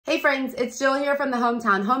Hey friends, it's Jill here from the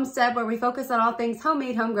Hometown Homestead, where we focus on all things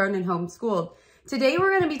homemade, homegrown, and homeschooled. Today we're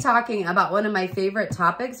going to be talking about one of my favorite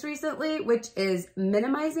topics recently, which is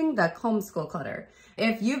minimizing the homeschool clutter.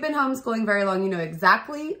 If you've been homeschooling very long, you know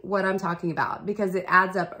exactly what I'm talking about because it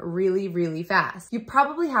adds up really, really fast. You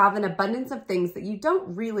probably have an abundance of things that you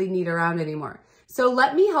don't really need around anymore. So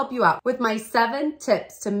let me help you out with my 7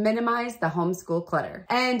 tips to minimize the homeschool clutter.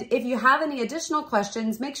 And if you have any additional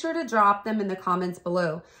questions, make sure to drop them in the comments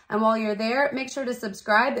below. And while you're there, make sure to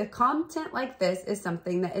subscribe if content like this is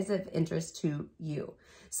something that is of interest to you.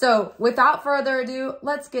 So without further ado,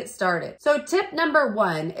 let's get started. So tip number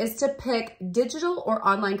 1 is to pick digital or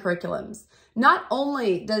online curriculums. Not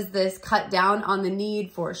only does this cut down on the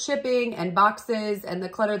need for shipping and boxes and the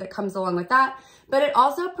clutter that comes along with that, but it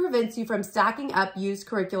also prevents you from stacking up used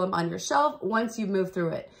curriculum on your shelf once you move through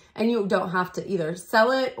it. And you don't have to either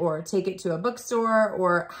sell it or take it to a bookstore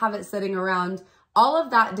or have it sitting around. All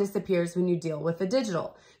of that disappears when you deal with the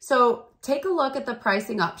digital. So take a look at the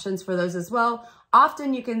pricing options for those as well.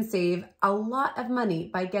 Often you can save a lot of money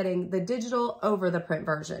by getting the digital over the print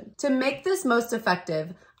version. To make this most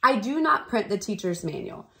effective, I do not print the teacher's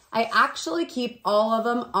manual. I actually keep all of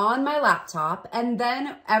them on my laptop, and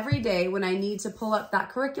then every day when I need to pull up that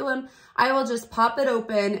curriculum, I will just pop it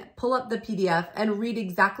open, pull up the PDF, and read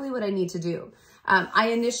exactly what I need to do. I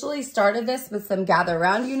initially started this with some gather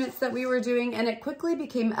around units that we were doing, and it quickly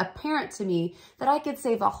became apparent to me that I could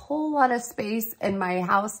save a whole lot of space in my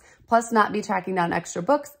house, plus not be tracking down extra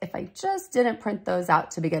books if I just didn't print those out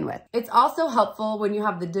to begin with. It's also helpful when you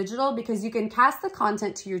have the digital because you can cast the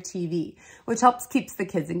content to your TV, which helps keeps the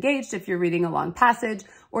kids engaged if you're reading a long passage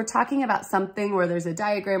or talking about something where there's a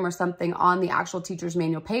diagram or something on the actual teacher's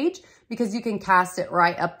manual page, because you can cast it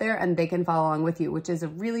right up there and they can follow along with you, which is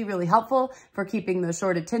really, really helpful for keeping those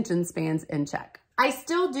short attention spans in check. I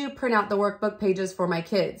still do print out the workbook pages for my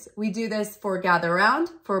kids. We do this for Gather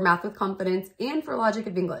Around, for Math with Confidence, and for Logic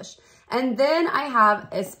of English. And then I have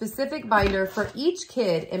a specific binder for each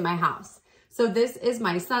kid in my house. So this is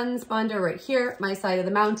my son's binder right here, my side of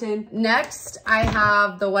the mountain. Next, I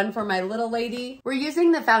have the one for my little lady. We're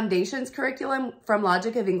using the foundations curriculum from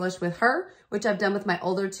Logic of English with her, which I've done with my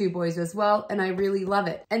older 2 boys as well, and I really love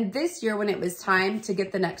it. And this year when it was time to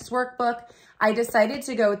get the next workbook, I decided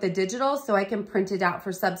to go with the digital so I can print it out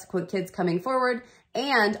for subsequent kids coming forward,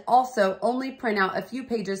 and also only print out a few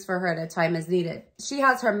pages for her at a time as needed. She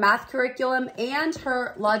has her math curriculum and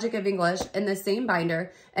her Logic of English in the same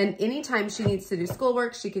binder, and anytime she needs to do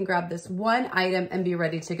schoolwork, she can grab this one item and be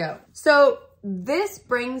ready to go. So this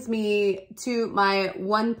brings me to my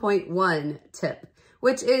 1.1 tip,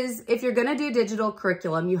 which is if you're gonna do digital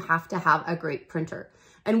curriculum, you have to have a great printer.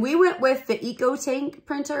 And we went with the EcoTank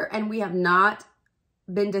printer, and we have not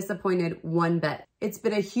been disappointed one bit. It's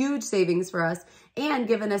been a huge savings for us and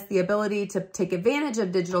given us the ability to take advantage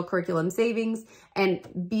of digital curriculum savings and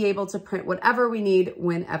be able to print whatever we need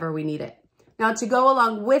whenever we need it. Now, to go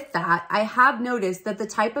along with that, I have noticed that the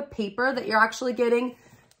type of paper that you're actually getting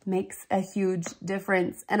makes a huge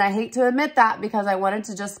difference. And I hate to admit that because I wanted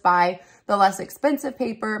to just buy the less expensive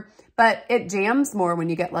paper, but it jams more when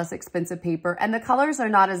you get less expensive paper and the colors are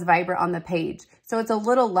not as vibrant on the page. So it's a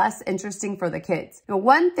little less interesting for the kids. Now,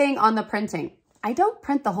 one thing on the printing, I don't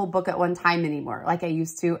print the whole book at one time anymore like I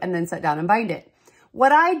used to and then sit down and bind it.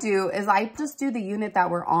 What I do is I just do the unit that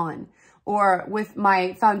we're on. Or with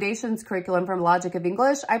my foundations curriculum from Logic of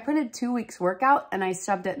English, I printed 2 weeks workout and I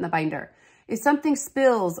shoved it in the binder. If something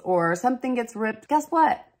spills or something gets ripped, guess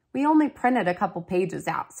what? We only printed a couple pages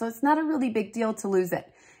out, so it's not a really big deal to lose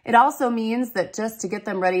it. It also means that just to get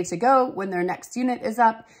them ready to go when their next unit is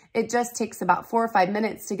up, it just takes about 4 or 5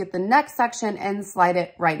 minutes to get the next section and slide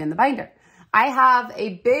it right in the binder. I have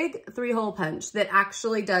a big 3-hole punch that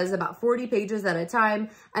actually does about 40 pages at a time,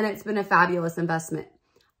 and it's been a fabulous investment.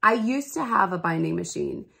 I used to have a binding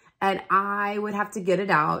machine, and I would have to get it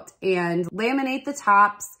out and laminate the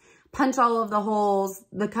tops, punch all of the holes,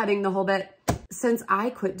 the cutting the whole bit. Since I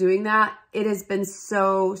quit doing that, it has been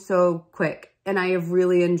so quick, and I have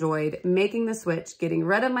really enjoyed making the switch, getting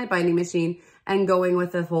rid of my binding machine and going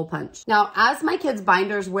with a hole punch. Now, as my kids'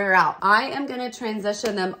 binders wear out, I am gonna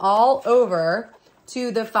transition them all over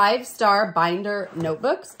to the 5-star binder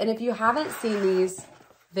notebooks. And if you haven't seen these,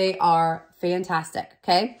 they are fantastic,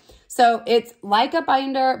 okay? So it's like a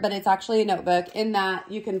binder, but it's actually a notebook in that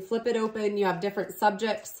you can flip it open. You have different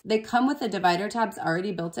subjects. They come with the divider tabs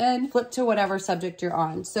already built in. Flip to whatever subject you're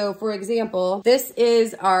on. So for example, this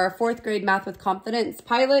is our 4th grade Math with Confidence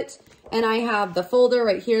pilot. And I have the folder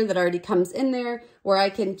right here that already comes in there where I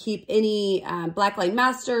can keep any Blackline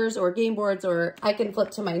Masters or game boards, or I can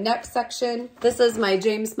flip to my next section. This is my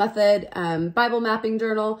James Method Bible mapping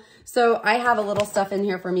journal. So I have a little stuff in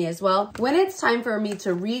here for me as well. When it's time for me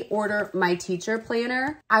to reorder my teacher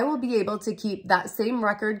planner, I will be able to keep that same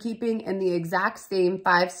record keeping in the exact same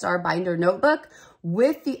 5-star binder notebook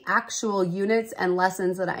with the actual units and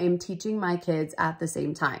lessons that I am teaching my kids at the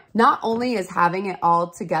same time. Not only is having it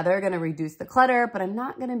all together going to reduce the clutter, but I'm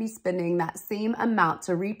not going to be spending that same amount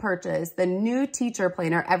to repurchase the new teacher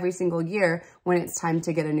planner every single year when it's time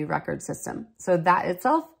to get a new record system. So that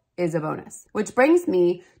itself is a bonus. Which brings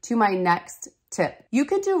me to my next tip. You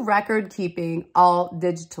can do record keeping all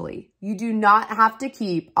digitally. You do not have to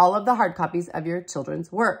keep all of the hard copies of your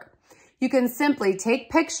children's work. You can simply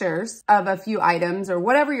take pictures of a few items or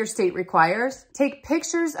whatever your state requires, take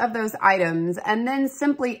pictures of those items, and then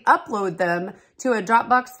simply upload them to a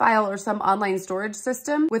Dropbox file or some online storage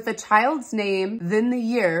system with the child's name, then the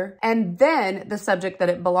year, and then the subject that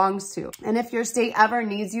it belongs to. And if your state ever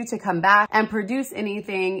needs you to come back and produce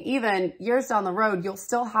anything, even years down the road, you'll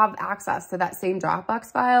still have access to that same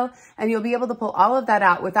Dropbox file, and you'll be able to pull all of that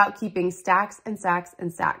out without keeping stacks and stacks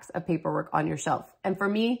and stacks of paperwork on your shelf. And for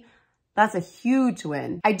me, that's a huge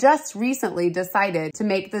win. I just recently decided to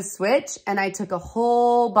make the switch, and I took a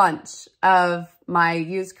whole bunch of my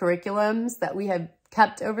used curriculums that we have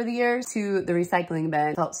kept over the years to the recycling bin.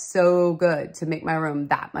 It felt so good to make my room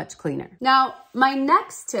that much cleaner. Now, my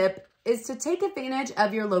next tip is to take advantage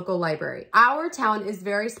of your local library. Our town is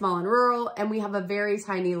very small and rural, and we have a very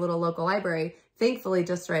tiny little local library, thankfully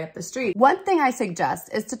just right up the street. One thing I suggest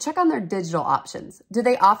is to check on their digital options. Do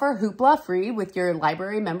they offer Hoopla free with your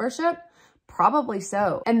library membership? Probably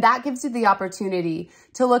so. And that gives you the opportunity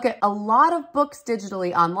to look at a lot of books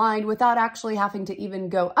digitally online without actually having to even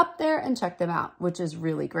go up there and check them out, which is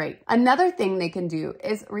really great. Another thing they can do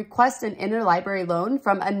is request an interlibrary loan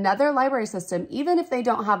from another library system, even if they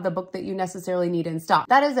don't have the book that you necessarily need in stock.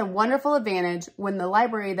 That is a wonderful advantage when the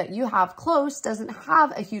library that you have close doesn't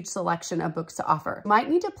have a huge selection of books to offer. You might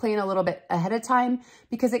need to plan a little bit ahead of time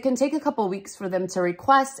because it can take a couple weeks for them to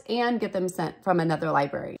request and get them sent from another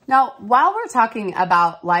library. Now, while we're talking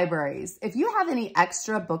about libraries, if you have any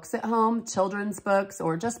extra books at home, children's books,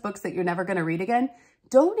 or just books that you're never going to read again,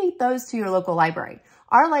 donate those to your local library.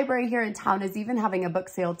 Our library here in town is even having a book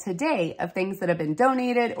sale today of things that have been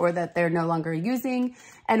donated or that they're no longer using.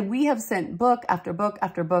 And we have sent book after book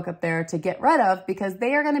after book up there to get rid of because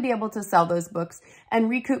they are going to be able to sell those books and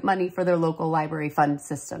recoup money for their local library fund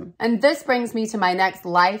system. And this brings me to my next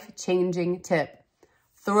life-changing tip.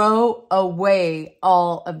 Throw away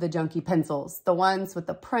all of the junky pencils, the ones with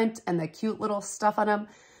the print and the cute little stuff on them.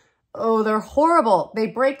 Oh, they're horrible. They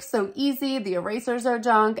break so easy, the erasers are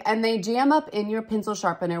junk, and they jam up in your pencil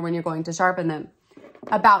sharpener when you're going to sharpen them.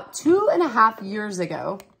 About 2.5 years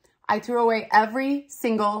ago, I threw away every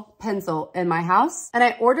single pencil in my house, and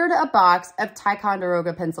I ordered a box of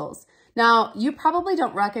Ticonderoga pencils. Now, you probably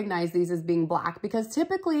don't recognize these as being black because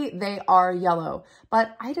typically they are yellow,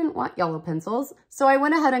 but I didn't want yellow pencils, so I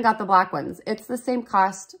went ahead and got the black ones. It's the same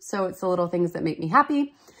cost, so it's the little things that make me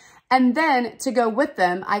happy. And then to go with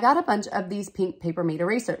them, I got a bunch of these pink Papermate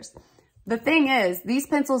erasers. The thing is, these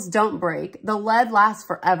pencils don't break. The lead lasts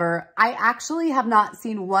forever. I actually have not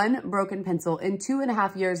seen one broken pencil in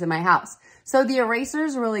 2.5 years in my house. So the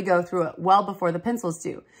erasers really go through it well before the pencils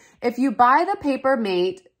do. If you buy the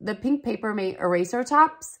Papermate, the pink Papermate eraser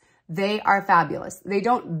tops, they are fabulous. They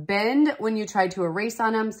don't bend when you try to erase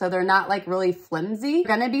on them, so they're not like really flimsy.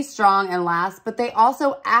 They're gonna be strong and last, but they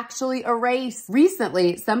also actually erase.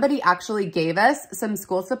 Recently, somebody actually gave us some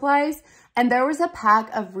school supplies, and there was a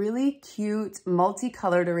pack of really cute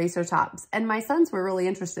multicolored eraser tops, and my sons were really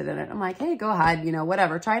interested in it. I'm like, hey, go ahead, you know,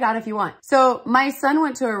 whatever, try it out if you want. So my son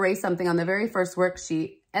went to erase something on the very first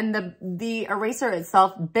worksheet, and the eraser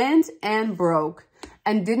itself bent and broke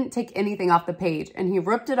and didn't take anything off the page. And he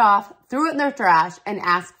ripped it off, threw it in the trash, and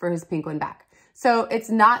asked for his pink one back. So it's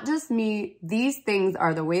not just me. These things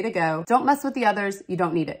are the way to go. Don't mess with the others. You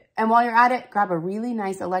don't need it. And while you're at it, grab a really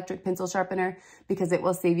nice electric pencil sharpener because it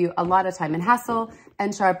will save you a lot of time and hassle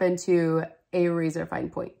and sharpen to a razor fine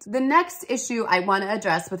point. The next issue I want to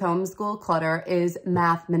address with homeschool clutter is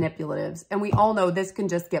math manipulatives. And we all know this can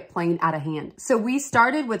just get plain out of hand. So we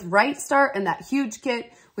started with Right Start and that huge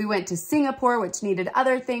kit. We went to Singapore, which needed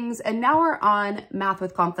other things. And now we're on Math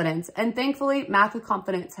with Confidence. And thankfully, Math with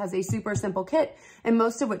Confidence has a super simple kit, and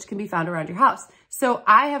most of which can be found around your house. So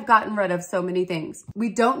I have gotten rid of so many things. We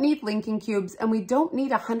don't need linking cubes, and we don't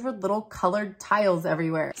need 100 little colored tiles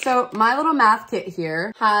everywhere. So my little math kit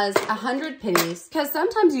here has 100 pennies, because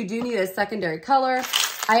sometimes you do need a secondary color.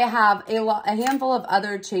 I have a handful of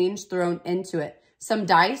other change thrown into it. some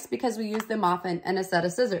dice because we use them often, and a set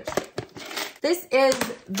of scissors. This is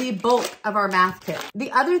the bulk of our math kit.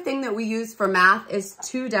 The other thing that we use for math is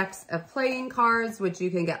 2 decks of playing cards, which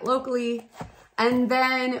you can get locally. And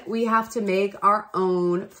then we have to make our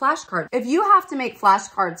own flashcards. If you have to make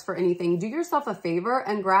flashcards for anything, do yourself a favor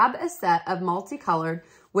and grab a set of multicolored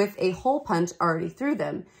with a hole punch already through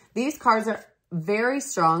them. These cards are very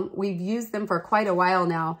strong. We've used them for quite a while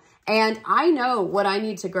now. And I know what I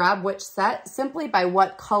need to grab which set simply by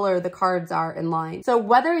what color the cards are in line. So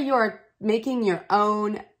whether you're making your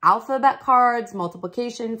own alphabet cards,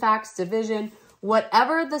 multiplication, facts, division,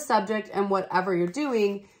 whatever the subject and whatever you're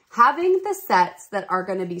doing, having the sets that are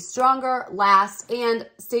going to be stronger, last, and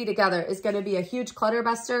stay together is going to be a huge clutter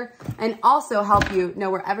buster and also help you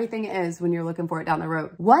know where everything is when you're looking for it down the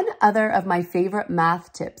road. One other of my favorite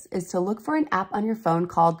math tips is to look for an app on your phone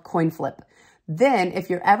called Coin Flip. Then if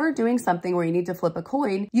you're ever doing something where you need to flip a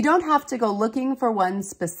coin, you don't have to go looking for one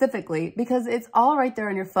specifically because it's all right there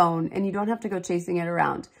on your phone and you don't have to go chasing it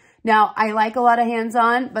around. Now, I like a lot of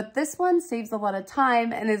hands-on, but this one saves a lot of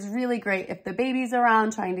time and is really great if the baby's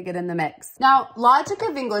around trying to get in the mix. Now, Logic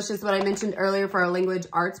of English is what I mentioned earlier for our language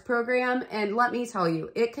arts program, and let me tell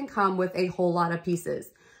you, it can come with a whole lot of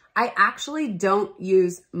pieces. I actually don't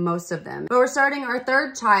use most of them, but we're starting our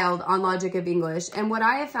 3rd child on Logic of English, and what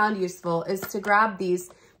I have found useful is to grab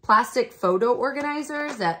these plastic photo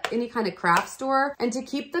organizers at any kind of craft store and to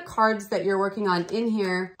keep the cards that you're working on in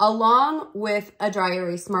here along with a dry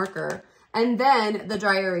erase marker and then the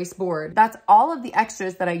dry erase board. That's all of the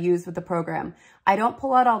extras that I use with the program. I don't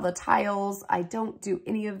pull out all the tiles. I don't do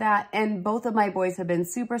any of that. And both of my boys have been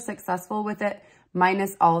super successful with it,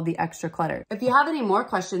 minus all of the extra clutter. If you have any more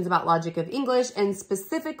questions about Logic of English and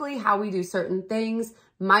specifically how we do certain things,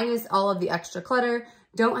 minus all of the extra clutter,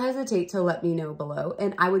 don't hesitate to let me know below,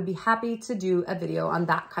 and I would be happy to do a video on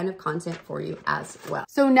that kind of content for you as well.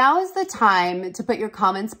 So now is the time to put your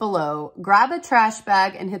comments below, grab a trash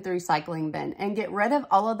bag and hit the recycling bin and get rid of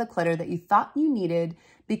all of the clutter that you thought you needed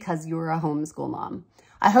because you were a homeschool mom.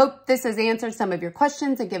 I hope this has answered some of your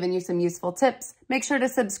questions and given you some useful tips. Make sure to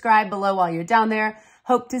subscribe below while you're down there.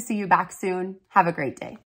 Hope to see you back soon. Have a great day.